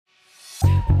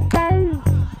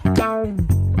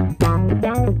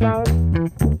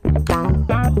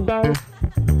We made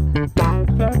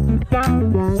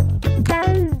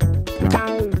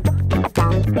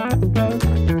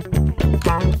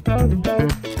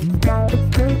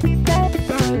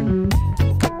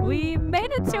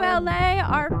it to LA.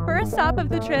 Our first stop of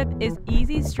the trip is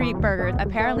Easy Street Burgers.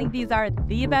 Apparently these are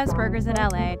the best burgers in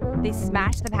LA. They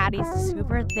smash the patties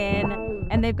super thin,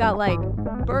 and they've got like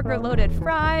burger loaded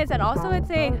fries, and also it's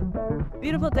a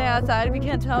beautiful day outside if you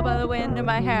can't tell by the wind in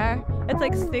my hair. It's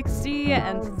like 60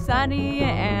 and sunny,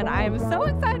 and I'm so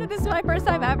excited. This is my first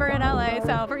time ever in LA,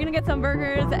 so we're gonna get some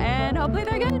burgers and hopefully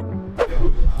they're good.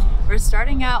 We're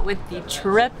starting out with the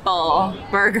triple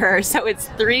burger. So it's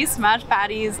 3 smashed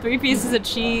patties, 3 pieces of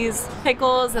cheese,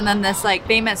 pickles, and then this like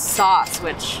famous sauce,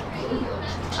 which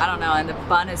I don't know, and the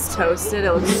bun is toasted.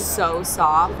 It looks so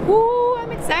soft. Woo,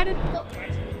 I'm excited.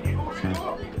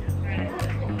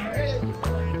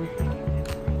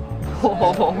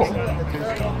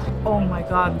 Oh my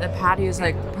god, the patty is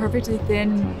like perfectly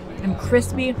thin and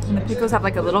crispy, and the pickles have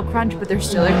like a little crunch, but they're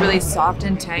still like really soft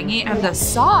and tangy, and the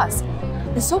sauce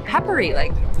is so peppery,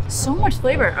 like so much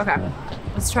flavor. Okay,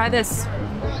 let's try this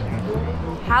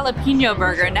jalapeno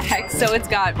burger next. So it's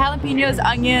got jalapenos,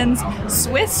 onions,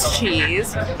 Swiss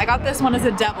cheese. I got this one as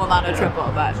a double, not a triple,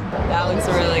 but that looks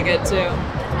really good too.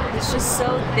 It's just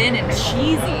so thin and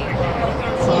cheesy.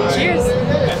 Cheers.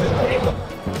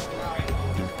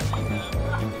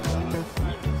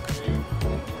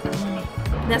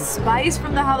 The spice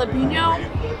from the jalapeno,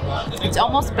 it's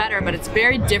almost better, but it's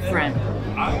very different.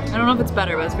 I don't know if it's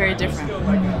better, but it's very different.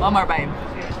 One more bite.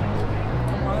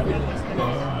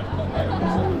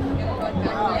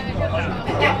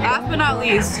 Last but not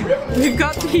least, we've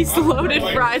got these loaded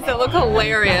fries that look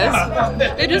hilarious.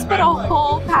 They just put a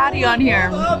whole patty on here,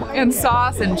 and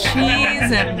sauce and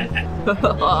cheese and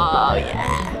oh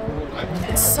yeah.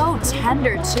 It's so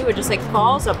tender too, it just like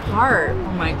falls apart.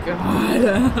 Oh my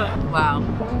god. Wow.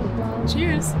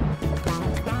 Cheers.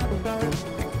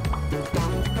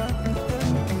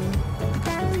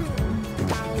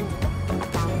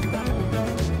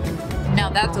 Now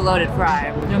that's a loaded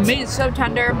fry. The meat is so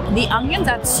tender. The onions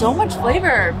add so much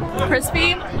flavor.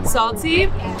 Crispy, salty.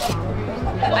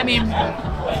 I mean,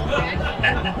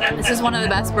 this is one of the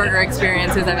best burger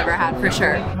experiences I've ever had, for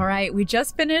sure. All right, we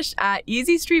just finished at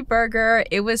Easy Street Burger.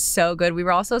 It was so good. We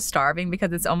were also starving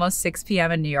because it's almost 6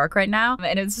 p.m. in New York right now,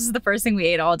 and this is the first thing we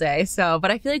ate all day. So,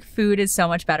 but I feel like food is so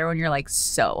much better when you're like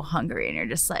so hungry and you're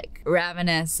just like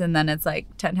ravenous, and then it's like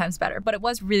 10 times better. But it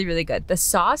was really, really good. The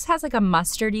sauce has like a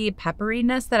mustardy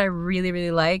pepperiness that I really,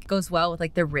 really like. It goes well with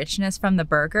like the richness from the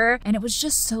burger, and it was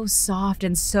just so soft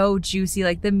and so juicy.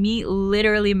 Like the meat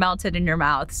literally melted in your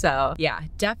mouth. So yeah,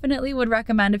 definitely would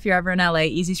recommend if you're ever in LA,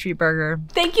 Easy Street Burger.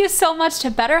 Thank you so much to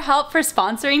BetterHelp for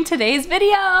sponsoring today's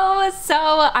video. So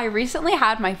I recently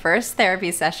had my first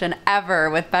therapy session ever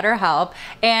with BetterHelp,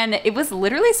 and it was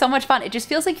literally so much fun. It just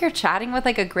feels like you're chatting with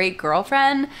like a great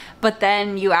girlfriend, but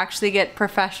then you actually get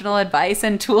professional advice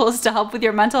and tools to help with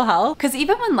your mental health. Because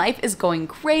even when life is going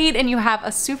great and you have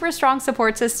a super strong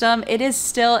support system, it is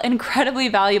still incredibly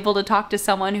valuable to talk to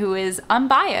someone who is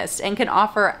unbiased and can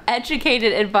offer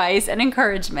educated advice and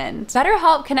encouragement.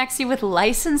 BetterHelp connects you with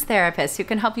licensed therapists who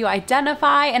can help you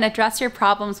identify and address your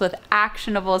problems with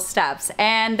actionable steps.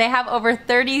 And they have over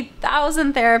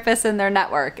 30,000 therapists in their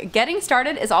network. Getting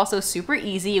started is also super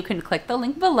easy. You can click the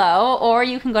link below, or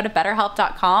you can go to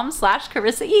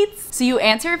betterhelp.com/CarissaEats. So you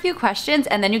answer a few questions,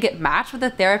 and then you get matched with a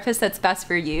therapist that's best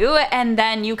for you. And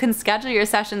then you can schedule your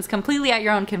sessions completely at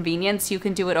your own convenience. You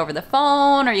can do it over the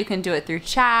phone, or you can do it through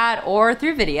chat or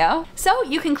through video. So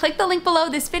you can click the link below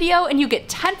this video and you get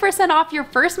 10% off your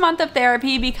first month of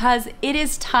therapy, because it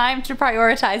is time to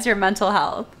prioritize your mental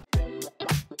health.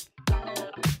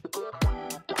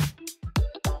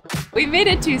 We made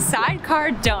it to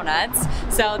Sidecar Donuts.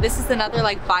 So this is another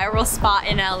like viral spot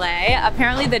in LA.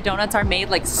 Apparently the donuts are made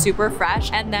like super fresh,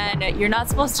 and then you're not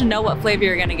supposed to know what flavor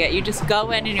you're gonna get. You just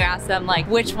go in and you ask them like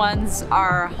which ones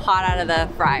are hot out of the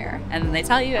fryer, and then they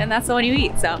tell you, and that's the one you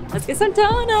eat. So let's get some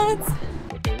donuts.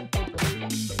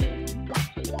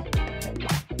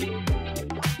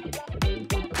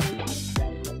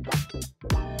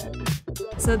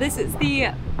 So this is the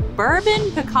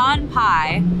bourbon pecan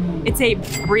pie. It's a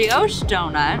brioche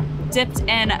donut dipped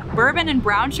in bourbon and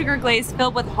brown sugar glaze,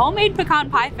 filled with homemade pecan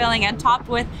pie filling and topped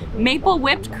with maple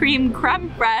whipped cream,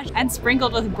 creme fraiche, and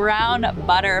sprinkled with brown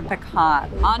butter pecan.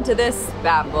 Onto this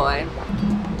bad boy.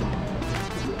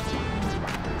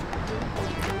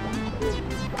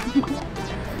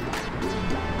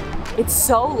 It's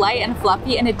so light and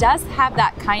fluffy, and it does have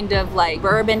that kind of like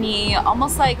bourbon-y,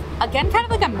 almost like, again, kind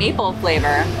of like a maple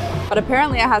flavor. But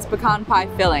apparently it has pecan pie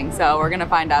filling, so we're gonna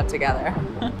find out together.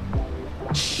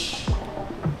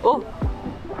 Oh.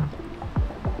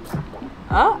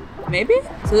 Oh, maybe?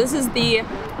 So this is the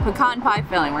pecan pie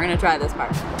filling. We're gonna try this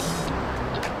part.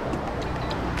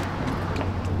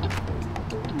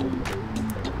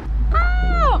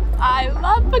 I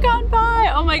love pecan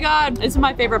pie. Oh my God, this is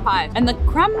my favorite pie. And the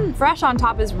creme fraiche on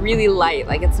top is really light.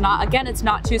 Like it's not, again, it's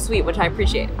not too sweet, which I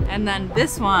appreciate. And then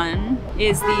this one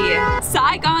is the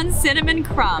Saigon cinnamon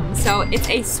crumb. So it's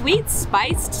a sweet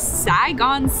spiced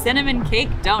Saigon cinnamon cake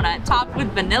donut topped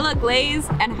with vanilla glaze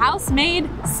and house-made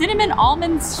cinnamon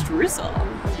almond streusel.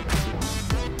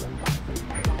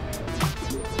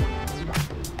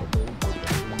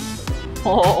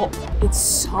 Oh. It's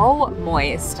so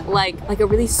moist, like a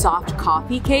really soft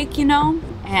coffee cake, you know?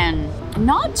 And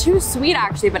not too sweet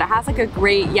actually, but it has like a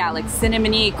great, yeah, like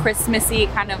cinnamony, Christmassy,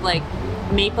 kind of like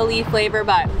mapley flavor,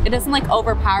 but it doesn't like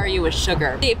overpower you with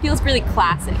sugar. It feels really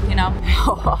classic, you know?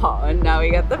 Oh, and now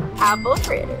we got the apple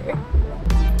fritter.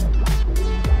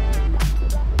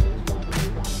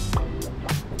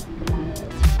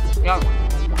 Yum.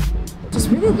 Just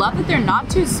really love that they're not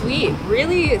too sweet.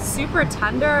 Really super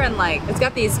tender and like, it's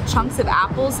got these chunks of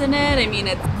apples in it. I mean,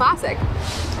 it's classic.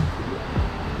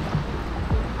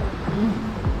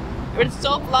 It's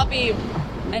so fluffy.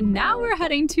 And now we're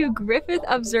heading to Griffith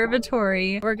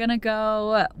Observatory. We're gonna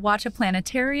go watch a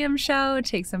planetarium show,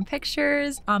 take some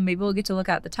pictures. Maybe we'll get to look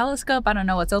at the telescope. I don't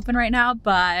know what's open right now,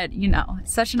 but you know,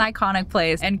 it's such an iconic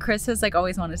place. And Chris has like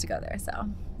always wanted to go there. So,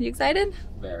 you excited?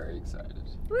 Very excited.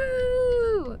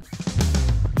 Woo!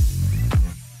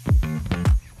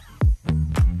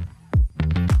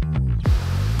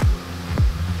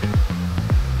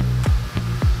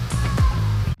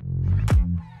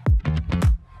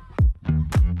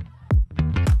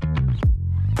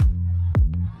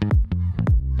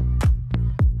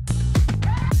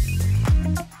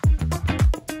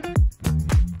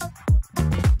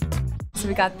 So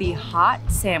we got the hot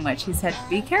sandwich. He said,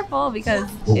 be careful because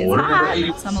it's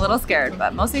hot. So I'm a little scared,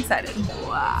 but mostly excited.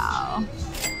 Wow.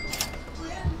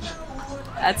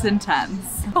 That's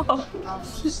intense. Oh,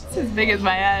 it's as big as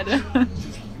my head.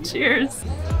 Cheers.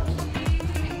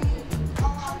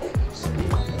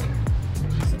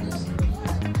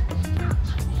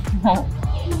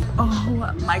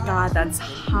 Oh my God, that's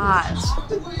hot.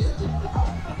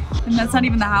 And that's not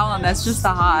even the howlin', that's just the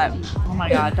hot. Oh my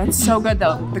God, that's so good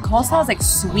though. The coleslaw is like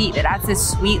sweet. It adds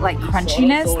this sweet like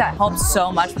crunchiness that helps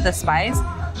so much with the spice.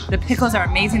 The pickles are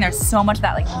amazing. There's so much of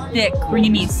that like thick,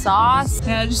 creamy sauce.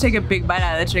 Yeah, just take a big bite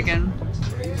out of the chicken.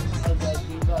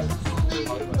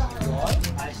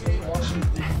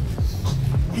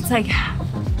 It's like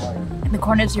in the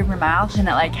corners of your mouth and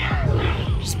it like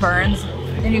just burns.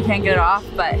 Then you can't get it off,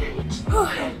 but whew,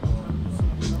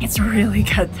 it's really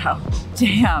good though.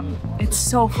 Damn, it's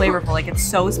so flavorful. Like it's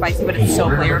so spicy, but it's so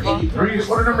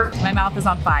flavorful. My mouth is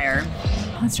on fire.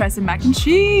 Let's try some mac and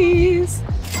cheese.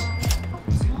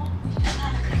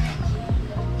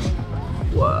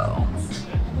 Whoa.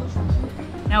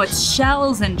 Now it's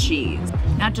shells and cheese,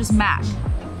 not just mac.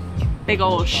 Big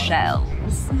old shells.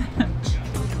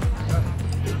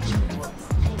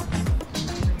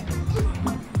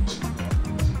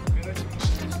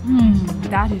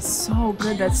 That is so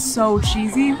good. That's so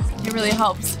cheesy. It really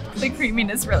helps. The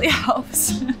creaminess really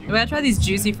helps. We gotta try these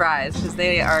juicy fries because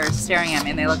they are staring at me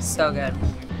and they look so good.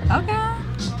 Okay.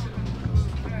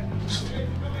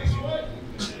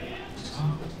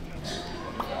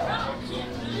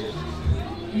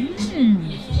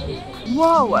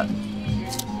 Whoa.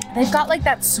 They've got like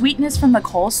that sweetness from the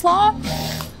coleslaw.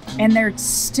 And they're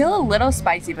still a little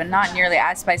spicy, but not nearly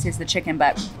as spicy as the chicken,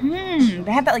 but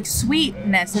they have that like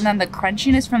sweetness and then the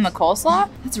crunchiness from the coleslaw.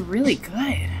 That's really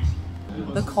good.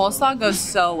 The coleslaw goes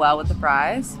so well with the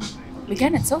fries.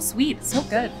 Again, it's so sweet, it's so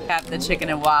good. We got the chicken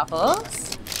and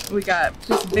waffles. We got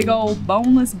just big old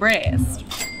boneless breast.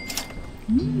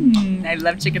 I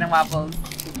love chicken and waffles.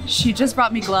 She just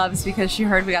brought me gloves because she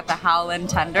heard we got the Howlin'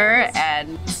 Tender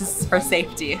and this is for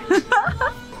safety.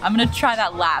 I'm gonna try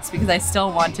that last because I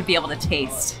still want to be able to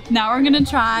taste. Now we're gonna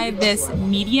try this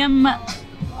medium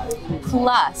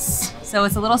plus. So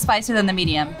it's a little spicier than the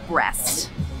medium breast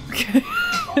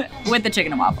with the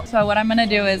chicken and waffle. So what I'm gonna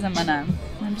do is I'm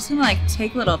just gonna like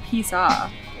take a little piece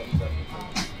off.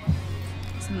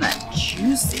 Some of that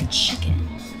juicy chicken.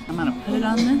 I'm gonna put it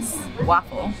on this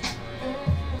waffle.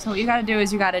 So what you gotta do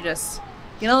is you gotta just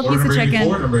get a little piece of chicken, get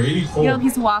a little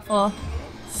piece of waffle,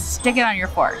 stick it on your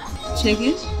fork.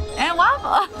 Chicken and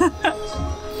waffle.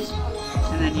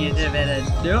 And then you dip it in.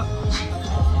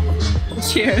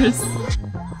 Cheers.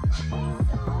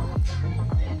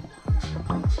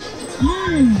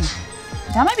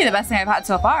 That might be the best thing I've had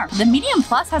so far. The medium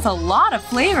plus has a lot of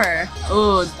flavor.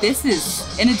 Oh, this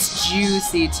is, and it's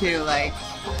juicy too. Like,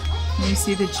 can you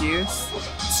see the juice?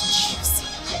 It's juicy.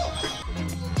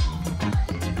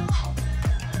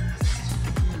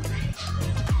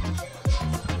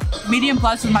 Medium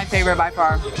plus is my favorite by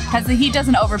far, because the heat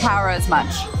doesn't overpower as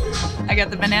much. I got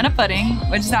the banana pudding,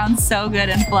 which sounds so good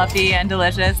and fluffy and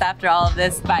delicious after all of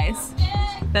this spice.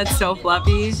 That's so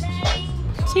fluffy.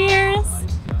 Cheers!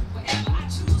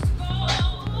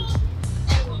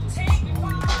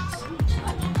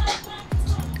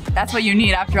 That's what you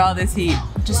need after all this heat.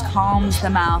 It just calms the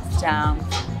mouth down.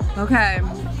 Okay.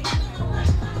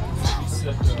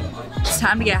 It's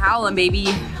time to get howling, baby.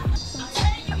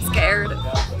 I'm scared.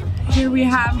 Here we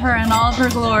have her in all of her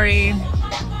glory.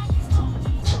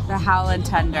 The howling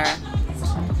tender.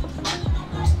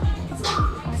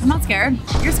 I'm not scared.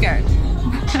 You're scared.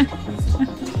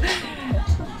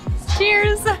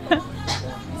 Cheers!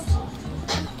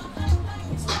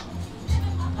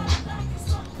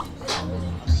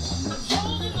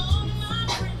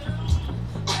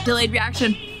 Delayed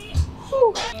reaction.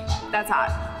 Whew. That's hot.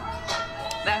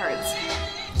 That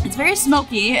hurts. It's very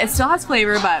smoky. It still has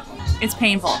flavor, but it's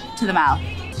painful to the mouth.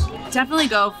 Definitely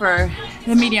go for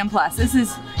the medium plus. This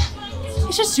is,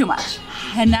 it's just too much.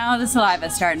 And now the saliva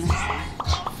is starting.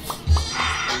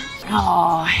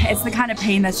 Oh, it's the kind of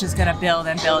pain that's just gonna build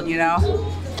and build, you know?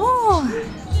 Whew.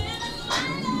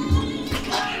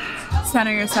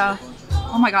 Center yourself.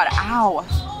 Oh my God, ow.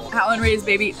 Ow and raise,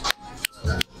 baby.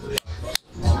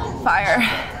 Fire.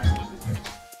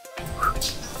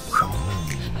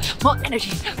 More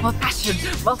energy, more passion,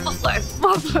 more footwork,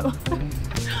 more.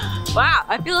 Wow,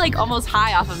 I feel like almost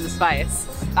high off of the spice.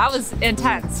 That was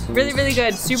intense. Really, really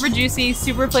good. Super juicy,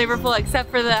 super flavorful, except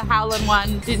for the howlin'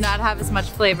 one. Did not have as much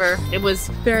flavor. It was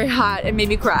very hot. It made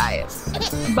me cry.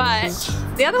 But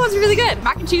the other ones were really good.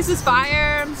 Mac and cheese was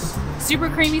fire. Super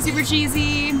creamy, super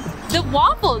cheesy.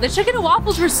 The chicken and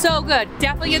waffles were so good.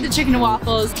 Definitely get the chicken and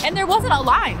waffles. And there wasn't a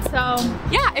line. So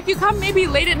yeah, if you come maybe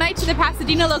late at night to the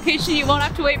Pasadena location, you won't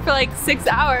have to wait for like 6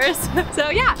 hours. So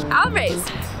yeah, Allen Ray's.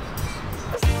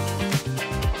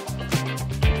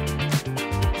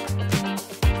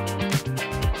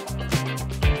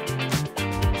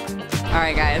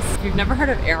 Alright guys, if you've never heard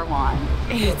of Erewhon,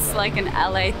 it's like an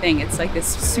LA thing. It's like this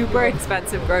super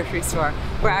expensive grocery store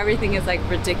where everything is like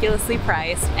ridiculously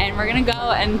priced, and we're gonna go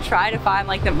and try to find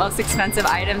like the most expensive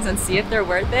items and see if they're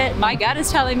worth it. My gut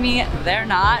is telling me they're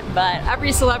not, but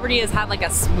every celebrity has had like a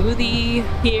smoothie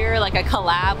here, like a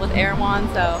collab with Erewhon,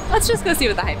 so let's just go see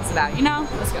what the hype is about, you know?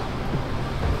 Let's go.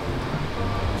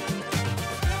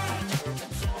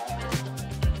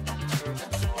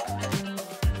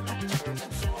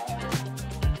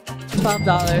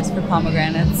 $12 for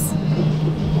pomegranates.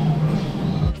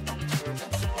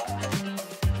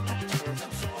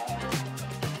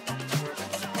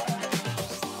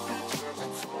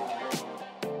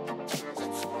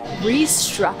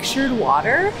 Restructured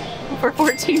water for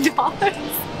 $14.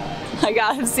 I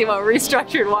gotta see what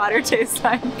restructured water tastes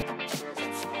like.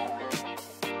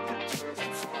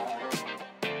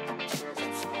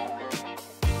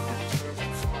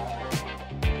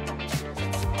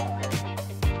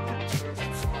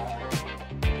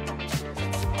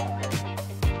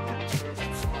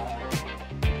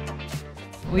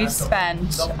 We've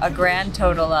spent a grand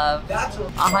total of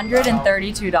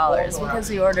 $132 because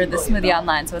we ordered the smoothie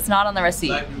online, so it's not on the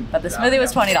receipt, but the smoothie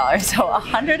was $20, so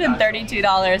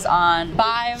 $132 on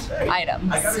 5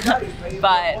 items.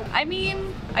 But I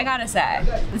mean, I gotta say,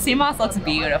 the sea moss looks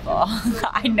beautiful.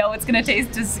 I know it's gonna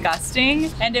taste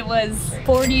disgusting, and it was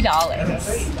 $40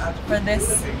 for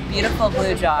this beautiful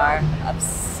blue jar of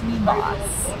sea moss.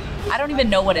 I don't even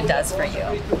know what it does for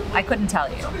you. I couldn't tell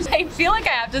you. I feel like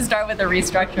I have to start with the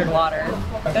restructured water.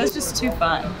 That was just too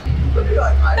fun.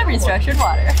 The restructured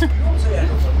water.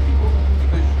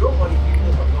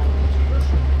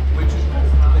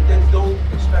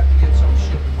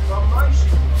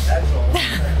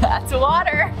 That's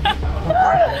water.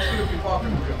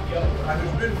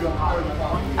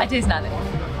 I taste nothing.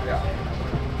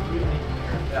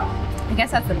 I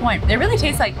guess that's the point. It really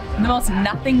tastes like the most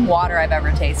nothing water I've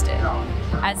ever tasted.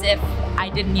 As if I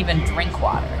didn't even drink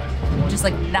water. Just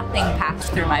like nothing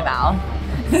passed through my mouth.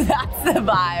 That's the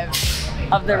vibe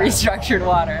of the restructured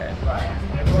water.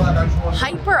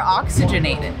 Hyper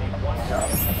oxygenated. I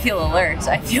feel alert.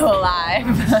 I feel alive.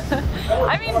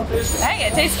 I mean, hey,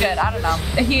 it tastes good. I don't know.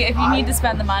 If you need to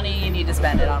spend the money, you need to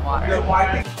spend it on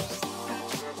water.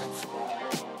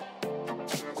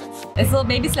 This little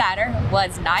baby slider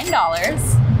was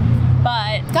 $9,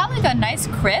 but got like a nice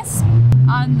crisp.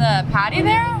 on the patty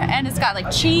there, and it's got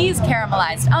like cheese,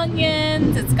 caramelized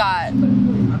onions, it's got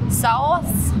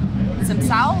sauce, some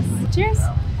sauce. Cheers.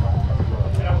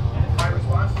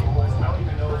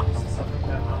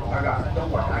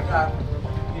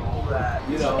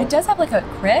 It does have like a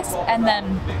crisp, and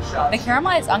then the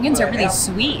caramelized onions are really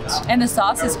sweet, and the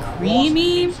sauce is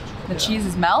creamy, the cheese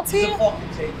is melty.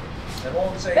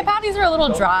 The patties are a little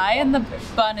dry and the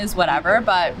bun is whatever,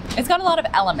 but it's got a lot of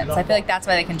elements. I feel like that's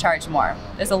why they can charge more.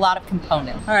 There's a lot of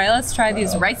components. All right, let's try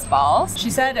these rice balls. She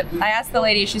said, I asked the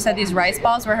lady, she said these rice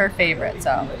balls were her favorite,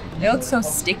 so they look so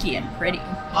sticky and pretty,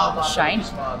 shiny.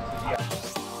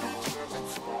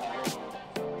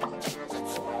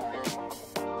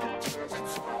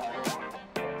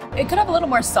 It could have a little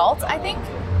more salt, I think,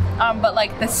 but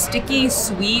like the sticky,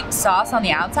 sweet sauce on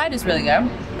the outside is really good.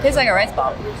 Tastes like a rice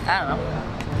ball. I don't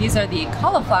know. These are the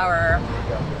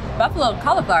buffalo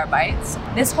cauliflower bites.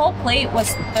 This whole plate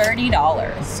was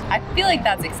 $30. I feel like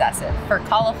that's excessive for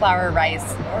cauliflower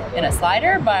rice in a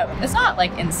slider, but it's not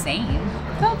like insane.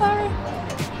 Cauliflower.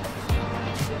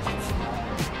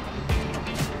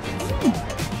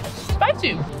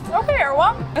 Spicy. Okay,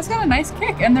 Erewhon. That's got a nice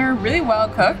kick, and they're really well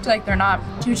cooked. Like they're not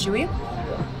too chewy.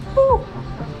 Woo.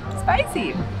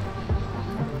 Spicy.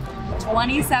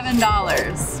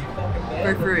 $27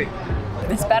 for fruit.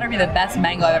 This better be the best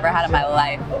mango I've ever had in my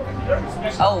life.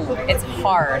 Oh, it's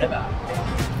hard.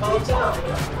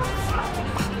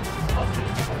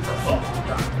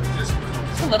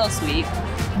 It's a little sweet.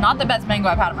 Not the best mango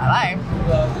I've had in my life.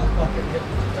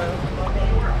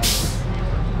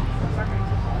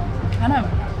 Kind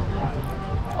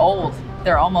of old.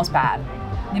 They're almost bad.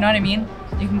 You know what I mean?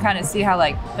 You can kind of see how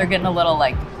like they're getting a little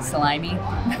like slimy.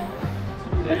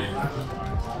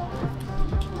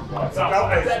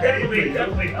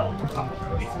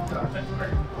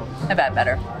 I've had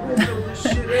better.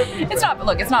 It's not,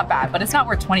 look, it's not bad, but it's not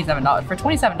worth $27. For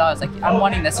 $27, like I'm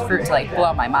wanting this fruit to like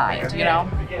blow my mind, you know?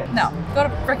 No, go to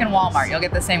frickin' Walmart, you'll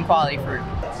get the same quality fruit.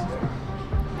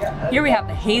 Here we have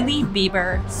the Hailey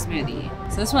Bieber smoothie.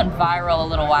 So this went viral a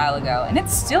little while ago, and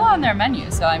it's still on their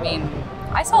menu. So I mean,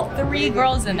 I saw 3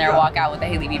 girls in there walk out with a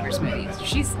Hailey Bieber smoothie. So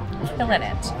she's killing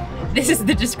it. This is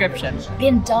the description.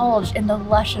 Indulge in the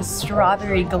luscious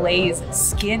strawberry glaze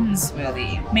skin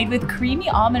smoothie. Made with creamy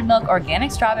almond milk, organic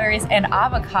strawberries, and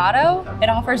avocado, it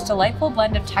offers delightful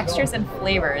blend of textures and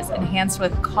flavors, enhanced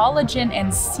with collagen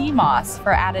and sea moss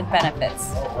for added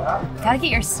benefits. Gotta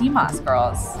get your sea moss,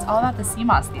 girls. It's all about the sea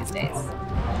moss these days.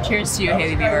 Cheers to you,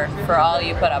 Hailey Bieber, for all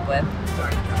you put up with.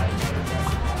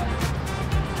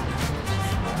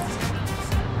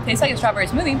 Tastes like a strawberry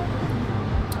smoothie.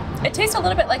 It tastes a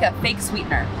little bit like a fake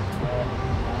sweetener.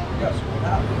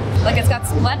 Like it's got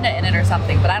Splenda in it or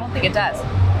something, but I don't think it does.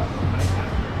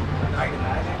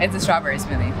 It's a strawberry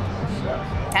smoothie.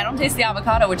 I don't taste the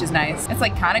avocado, which is nice. It's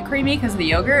like kind of creamy because of the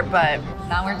yogurt, but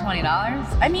not worth $20.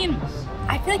 I mean,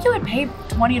 I feel like you would pay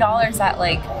 $20 at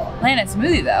like Planet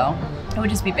Smoothie though. It would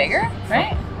just be bigger,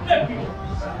 right?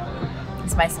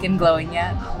 Is my skin glowing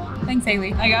yet? Thanks,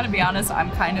 Hailey. I gotta be honest,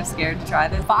 I'm kind of scared to try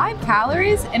this. 5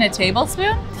 calories in a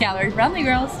tablespoon? Calorie friendly,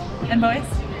 girls and boys.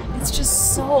 It's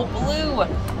just so blue.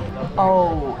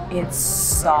 Oh, it's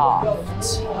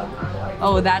soft.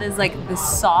 Oh, that is like the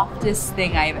softest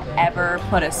thing I've ever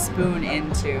put a spoon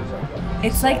into.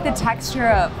 It's like the texture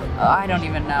of, oh, I don't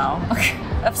even know,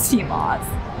 of sea moss.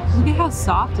 Look at how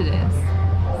soft it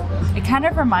is. It kind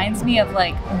of reminds me of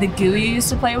like the goo you used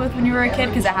to play with when you were a kid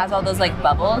because it has all those like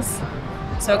bubbles.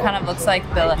 So it kind of looks like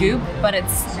the goop, but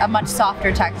it's a much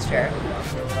softer texture.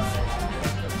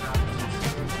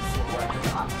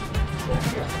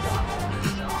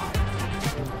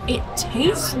 It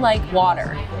tastes like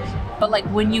water, but like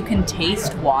when you can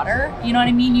taste water, you know what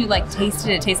I mean? You like taste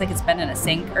it, it tastes like it's been in a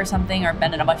sink or something, or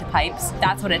been in a bunch of pipes.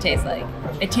 That's what it tastes like.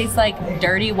 It tastes like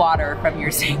dirty water from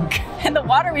your sink. And the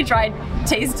water we tried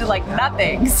tasted like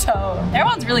nothing, so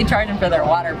everyone's really charging for their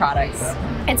water products.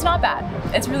 It's not bad.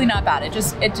 It's really not bad. It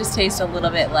just tastes a little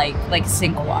bit like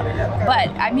sink water. But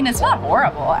I mean, it's not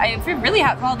horrible. It really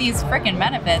has all these freaking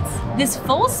benefits. This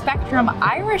full spectrum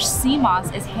Irish sea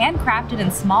moss is handcrafted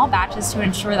in small batches to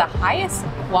ensure the highest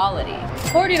quality.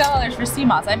 $40 for sea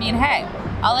moss. I mean, hey,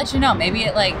 I'll let you know. Maybe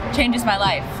it like changes my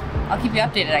life. I'll keep you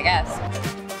updated, I guess.